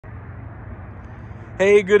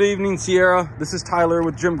Hey, good evening, Sierra. This is Tyler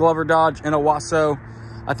with Jim Glover Dodge in Owasso.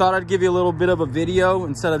 I thought I'd give you a little bit of a video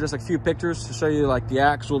instead of just like a few pictures to show you like the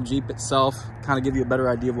actual Jeep itself, kind of give you a better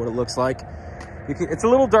idea of what it looks like. It's a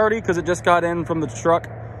little dirty because it just got in from the truck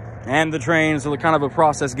and the train, so kind of a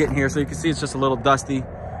process getting here. So you can see it's just a little dusty,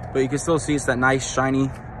 but you can still see it's that nice shiny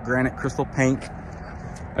granite crystal paint.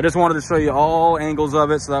 I just wanted to show you all angles of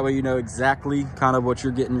it so that way you know exactly kind of what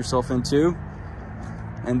you're getting yourself into.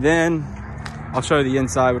 And then I'll show you the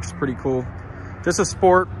inside, which is pretty cool. Just a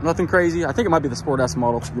sport, nothing crazy. I think it might be the Sport S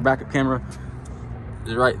model. Your backup camera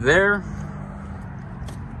is right there.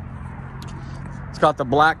 It's got the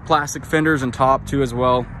black plastic fenders and top too as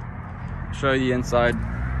well. Show you the inside.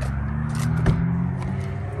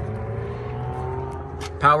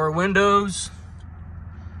 Power windows.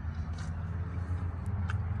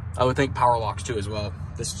 I would think power locks too as well.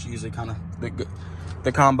 This is usually kind of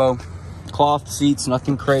the combo. Cloth seats,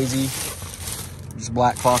 nothing crazy. Just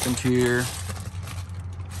black cloth interior.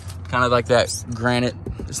 Kind of like that granite.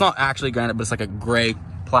 It's not actually granite, but it's like a gray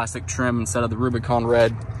plastic trim instead of the Rubicon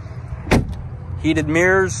red. Heated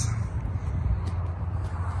mirrors.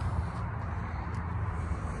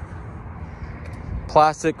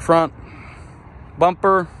 Plastic front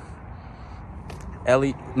bumper.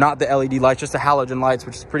 LED, not the LED lights, just the halogen lights,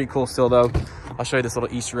 which is pretty cool still though. I'll show you this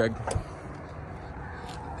little Easter egg.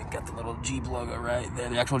 They got the little Jeep logo right there,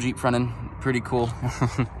 the actual Jeep front end. Pretty cool.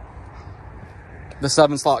 The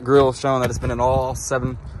 7-slot grill showing that it's been in all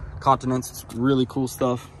 7 continents. It's really cool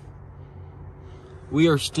stuff. We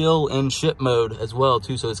are still in ship mode as well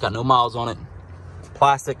too, so it's got no miles on it.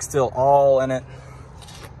 Plastic still all in it.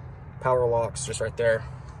 Power locks just right there.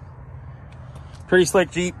 Pretty slick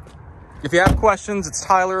Jeep. If you have questions, it's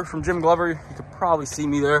Tyler from Jim Glover. You could probably see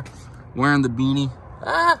me there wearing the beanie.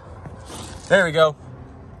 There we go.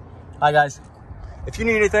 Hi guys. If you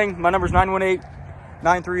need anything, my number's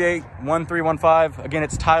 918-938-1315. Again,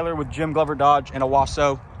 it's Tyler with Jim Glover Dodge in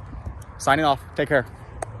Owasso. Signing off. Take care.